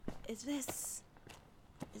Is this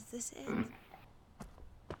it?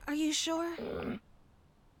 Are you sure?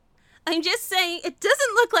 I'm just saying, it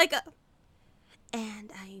doesn't look like a...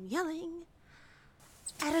 And I'm yelling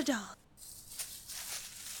at a dog.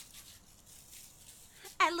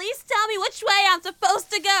 At least tell me which way I'm supposed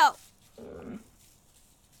to go.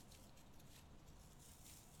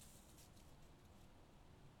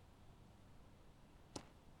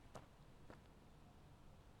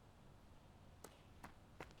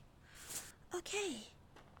 Okay.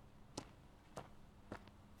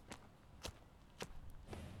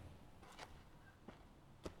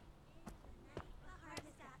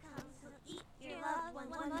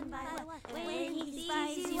 When he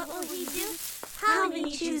sees you, what will he do? How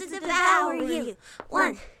many choose to devour you?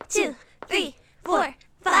 1, 2, 3, 4,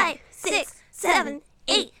 5, 6, 7,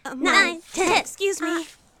 8, 9, 10. Excuse me.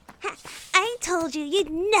 I told you you'd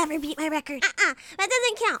never beat my record. That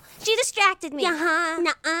doesn't count. She distracted me. Nuh-uh.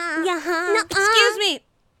 Nuh-uh. Nuh-uh. Nuh-uh. Excuse me.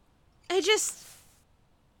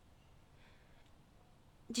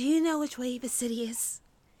 Do you know which way the city is?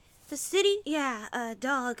 The city? Yeah, a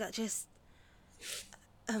dog just...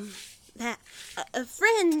 A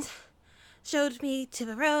friend showed me to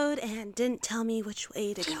the road and didn't tell me which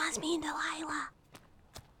way to go. She must mean Delilah.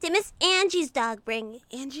 Did Miss Angie's dog bring you?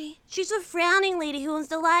 Angie? She's a frowning lady who owns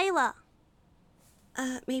Delilah.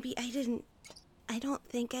 Maybe I don't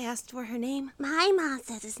think I asked for her name. My mom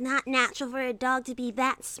says it's not natural for a dog to be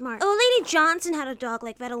that smart. Oh, Lady Johnson had a dog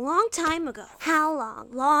like that a long time ago. How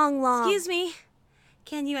long? Long. Excuse me.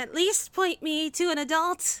 Can you at least point me to an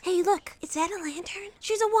adult? Hey, look. Is that a lantern?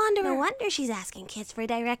 She's a wanderer. No wonder she's asking kids for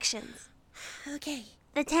directions. Okay.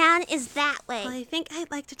 The town is that way. Well, I think I'd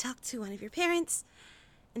like to talk to one of your parents.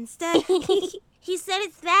 Instead, He said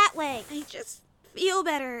it's that way. I just feel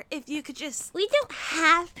better if you could just... We don't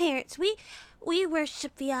have parents. We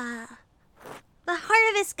worship the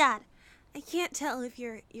harvest god. I can't tell if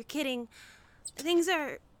you're kidding. Things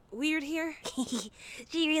are weird here.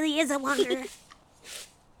 She really is a wanderer.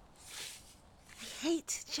 I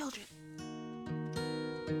hate children.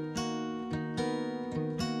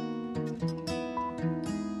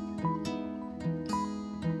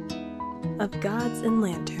 Of Gods and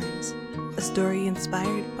Lanterns, a story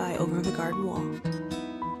inspired by Over the Garden Wall.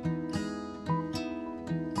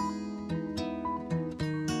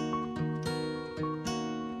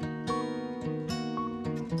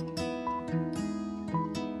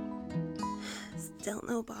 Still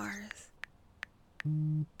no bars.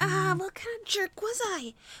 What kind of jerk was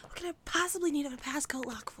I? What could I possibly need a passcode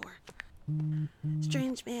lock for?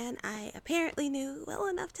 Strange man I apparently knew well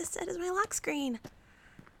enough to set as my lock screen.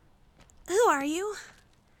 Who are you?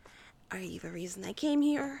 Are you the reason I came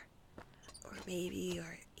here? Or maybe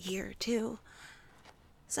you're here too?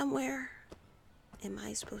 Somewhere? Am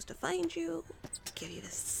I supposed to find you? Give you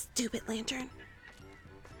this stupid lantern?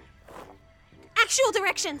 Actual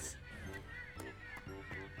directions!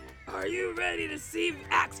 Are you ready to see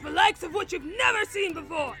acts the likes of what you've never seen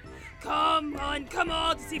before? Come on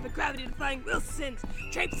to see the gravity-defying Wilsons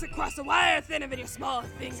traipse across a wire thinner than your small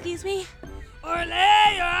finger. Excuse me? Or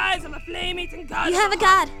lay your eyes on the flame-eating god. You have a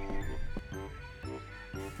god!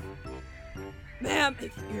 Ma'am,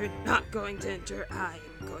 if you're not going to enter, I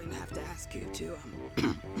am going to have to ask you to,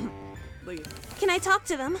 leave. Can I talk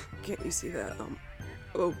to them? Can't you see that,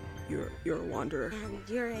 oh, you're a wanderer. And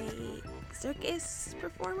you're a circus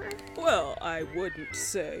performer? Well, I wouldn't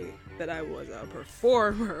say that I was a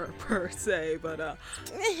performer, per se, but,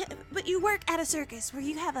 But you work at a circus where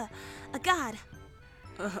you have a god.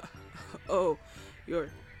 Oh, you're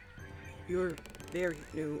very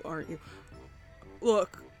new, aren't you?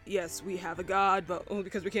 Look, yes, we have a god, but only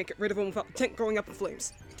because we can't get rid of him without the tent going up in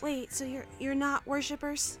flames. Wait, so you're not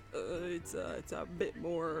worshippers? It's a bit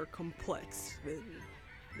more complex than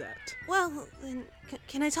that. Well, then,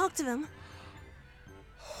 can I talk to them?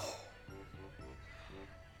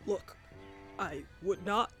 Look, I would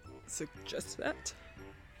not suggest that.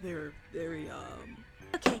 They're very,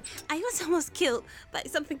 Okay, I was almost killed by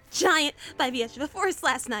something giant by the edge of the forest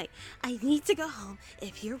last night. I need to go home.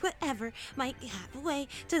 If you're whatever might have a way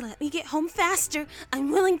to let me get home faster,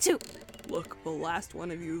 I'm willing to. Look, the last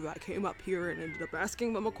one of you that came up here and ended up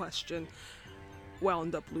asking them a question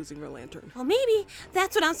wound up losing their lantern. Well, maybe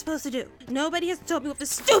that's what I'm supposed to do. Nobody has told me what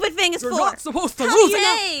this stupid thing is You're for. not supposed to How lose do you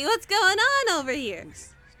it! Hey, what's going on over here?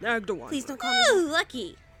 Snagged a one. Please don't call me. Ooh,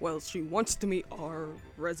 lucky. Well, she wants to meet our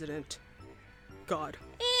resident god.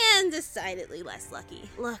 And decidedly less lucky.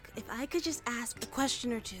 Look, if I could just ask a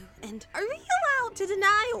question or two, and are we allowed to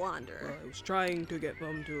deny a wanderer? I was trying to get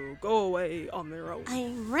them to go away on their own.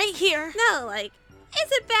 I'm right here. No, like,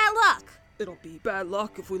 is it bad luck? It'll be bad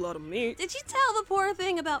luck if we let him meet. Did you tell the poor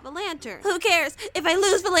thing about the lantern? Who cares if I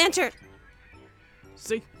lose the lantern?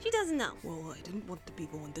 See? She doesn't know. Well, I didn't want to be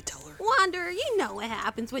the one to tell her. Wanderer, you know what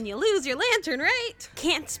happens when you lose your lantern, right?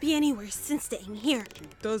 Can't be any worse than staying here. She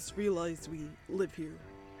does realize we live here,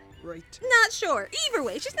 right? Not sure. Either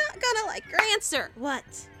way, she's not gonna, answer. What?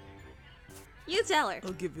 You tell her.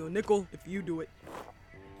 I'll give you a nickel if you do it.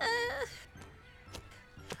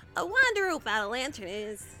 A wanderer without a lantern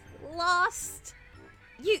is lost.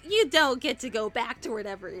 You don't get to go back to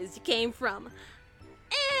wherever it is you came from.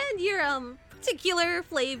 And your particular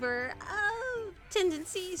flavor of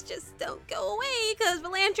tendencies just don't go away because the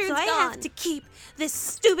lantern's gone. So I have to keep this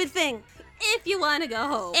stupid thing if you want to go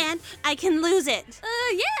home. And I can lose it.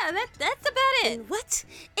 Yeah, that's about it. And what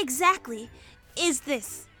exactly is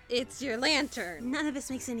this? It's your lantern. None of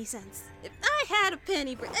this makes any sense. If I had a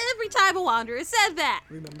penny for every time a wanderer said that.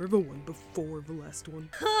 Remember the one before the last one?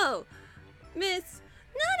 Oh, miss,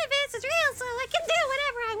 none of this is real, so I can do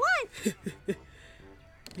whatever I want.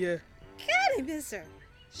 Yeah. God, I miss her.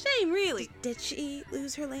 Shame, really. Did she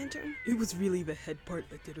lose her lantern? It was really the head part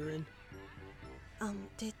that did her in.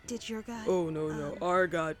 Did your god? Oh, no. Our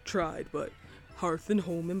god tried, but hearth and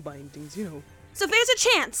home and bindings, you know. So there's a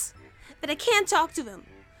chance that I can talk to him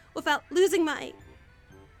without losing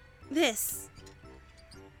this.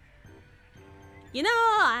 You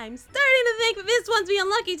know, I'm starting to think that this one's the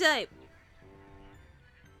unlucky type.